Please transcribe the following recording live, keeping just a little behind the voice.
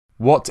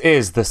What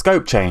is the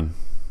scope chain?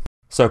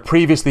 So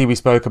previously we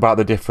spoke about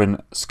the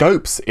different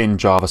scopes in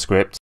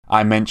JavaScript.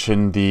 I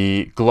mentioned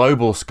the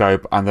global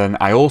scope and then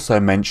I also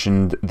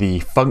mentioned the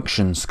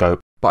function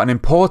scope. But an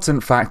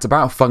important fact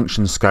about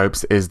function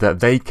scopes is that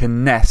they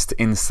can nest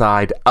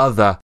inside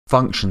other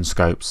function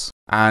scopes.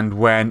 And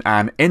when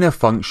an inner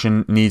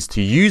function needs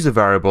to use a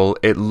variable,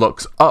 it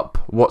looks up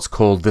what's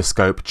called the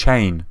scope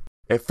chain.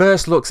 It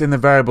first looks in the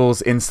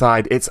variables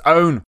inside its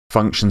own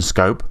function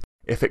scope.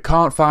 If it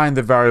can't find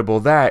the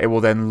variable there, it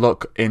will then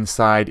look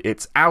inside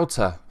its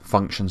outer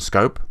function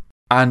scope.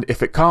 And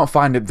if it can't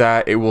find it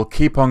there, it will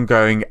keep on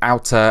going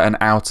outer and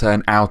outer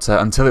and outer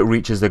until it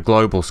reaches the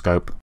global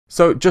scope.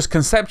 So just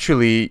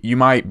conceptually, you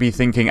might be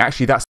thinking,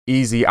 actually, that's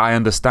easy. I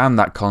understand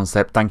that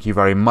concept. Thank you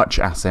very much,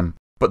 Asim.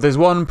 But there's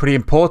one pretty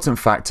important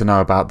fact to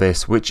know about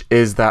this, which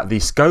is that the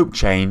scope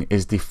chain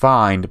is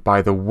defined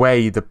by the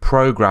way the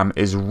program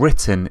is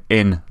written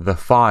in the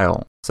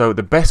file. So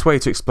the best way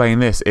to explain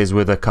this is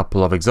with a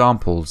couple of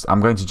examples. I'm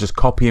going to just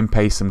copy and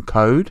paste some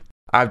code.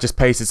 I've just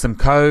pasted some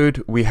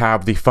code. We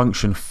have the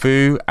function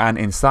foo, and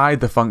inside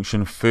the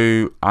function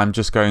foo, I'm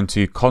just going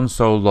to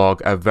console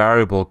log a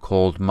variable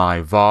called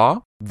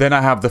myvar. Then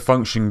I have the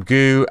function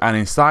goo, and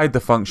inside the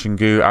function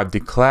goo, I've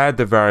declared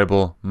the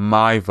variable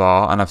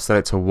myvar, and I've set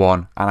it to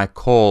 1, and I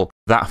call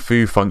that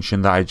foo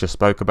function that I just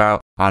spoke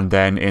about. And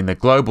then in the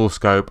global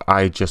scope,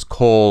 I just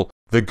call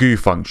the goo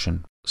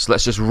function. So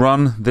let's just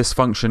run this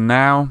function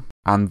now,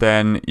 and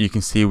then you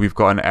can see we've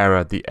got an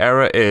error. The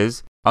error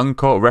is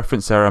uncaught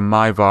reference error,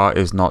 myvar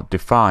is not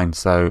defined.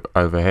 So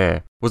over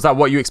here. Was that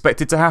what you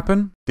expected to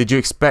happen? Did you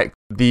expect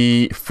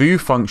the foo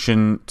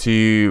function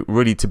to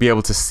be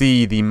able to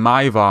see the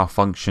myvar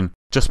function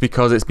just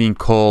because it's being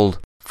called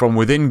from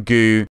within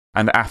goo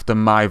and after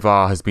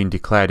myvar has been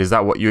declared? Is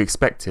that what you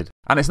expected?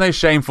 And it's no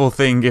shameful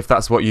thing if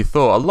that's what you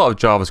thought. A lot of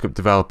JavaScript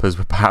developers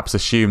would perhaps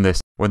assume this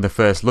when they're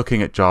first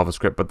looking at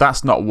JavaScript, but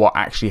that's not what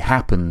actually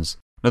happens.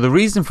 Now the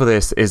reason for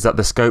this is that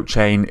the scope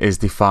chain is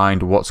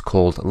defined what's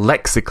called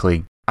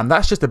lexically. And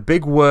that's just a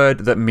big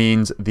word that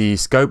means the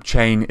scope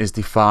chain is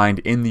defined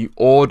in the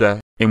order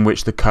in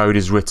which the code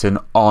is written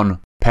on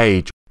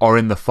page or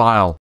in the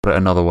file, put it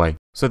another way.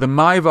 So the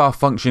myvar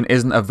function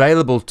isn't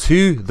available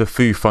to the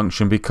foo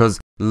function because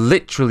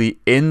literally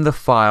in the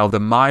file, the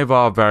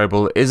myvar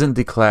variable isn't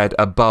declared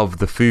above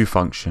the foo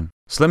function.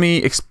 So let me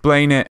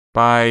explain it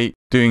by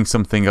doing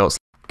something else.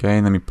 Okay,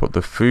 let me put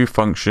the foo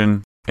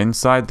function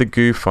inside the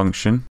goo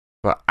function,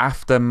 but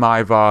after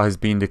myvar has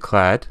been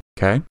declared,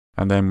 okay?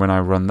 And then when I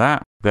run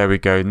that, there we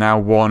go. Now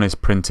 1 is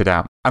printed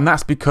out. And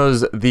that's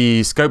because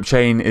the scope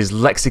chain is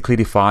lexically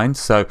defined.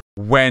 So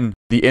when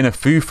the inner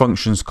foo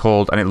function is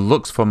called and it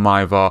looks for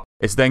myvar,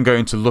 it's then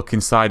going to look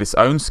inside its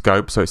own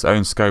scope. So its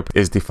own scope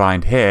is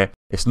defined here.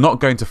 It's not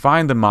going to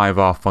find the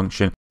myvar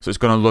function. So it's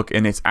going to look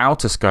in its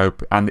outer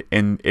scope. And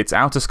in its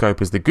outer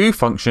scope is the goo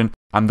function.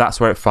 And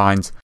that's where it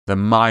finds the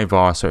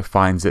myvar. So it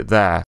finds it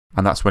there.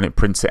 And that's when it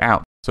prints it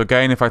out. So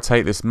again, if I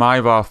take this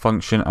myvar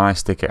function and I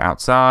stick it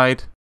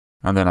outside,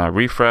 and then I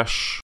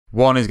refresh,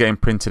 1 is getting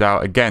printed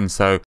out again.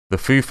 So the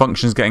foo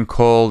function is getting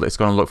called. It's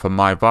going to look for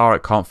myvar.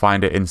 It can't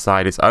find it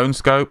inside its own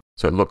scope.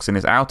 So it looks in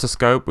its outer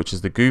scope, which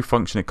is the goo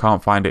function. It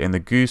can't find it in the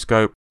goo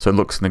scope. So it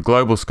looks in the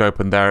global scope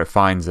and there it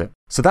finds it.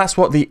 So that's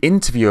what the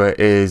interviewer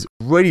is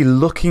really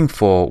looking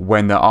for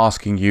when they're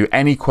asking you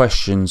any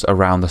questions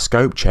around the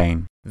scope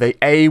chain.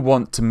 They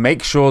want to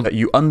make sure that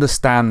you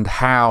understand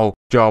how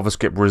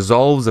JavaScript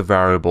resolves a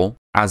variable,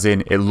 as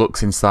in it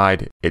looks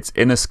inside its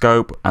inner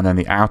scope and then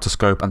the outer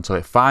scope until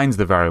it finds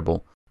the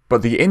variable.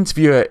 But the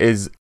interviewer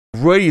is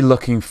really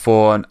looking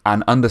for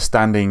an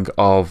understanding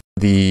of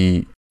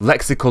the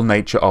lexical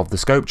nature of the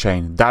scope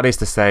chain. That is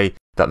to say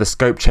that the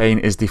scope chain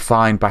is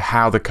defined by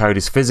how the code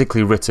is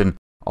physically written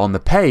on the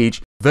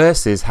page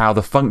versus how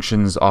the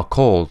functions are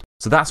called.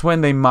 So that's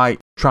when they might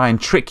try and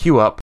trick you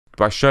up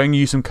by showing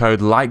you some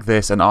code like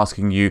this and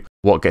asking you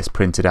what gets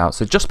printed out.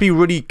 So just be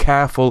really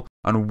careful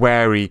and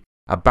wary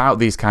about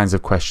these kinds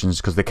of questions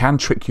because they can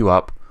trick you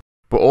up.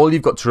 But all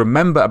you've got to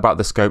remember about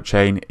the scope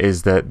chain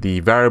is that the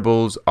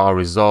variables are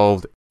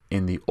resolved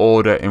in the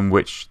order in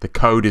which the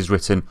code is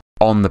written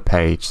on the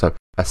page. So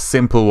a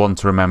simple one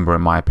to remember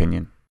in my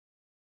opinion.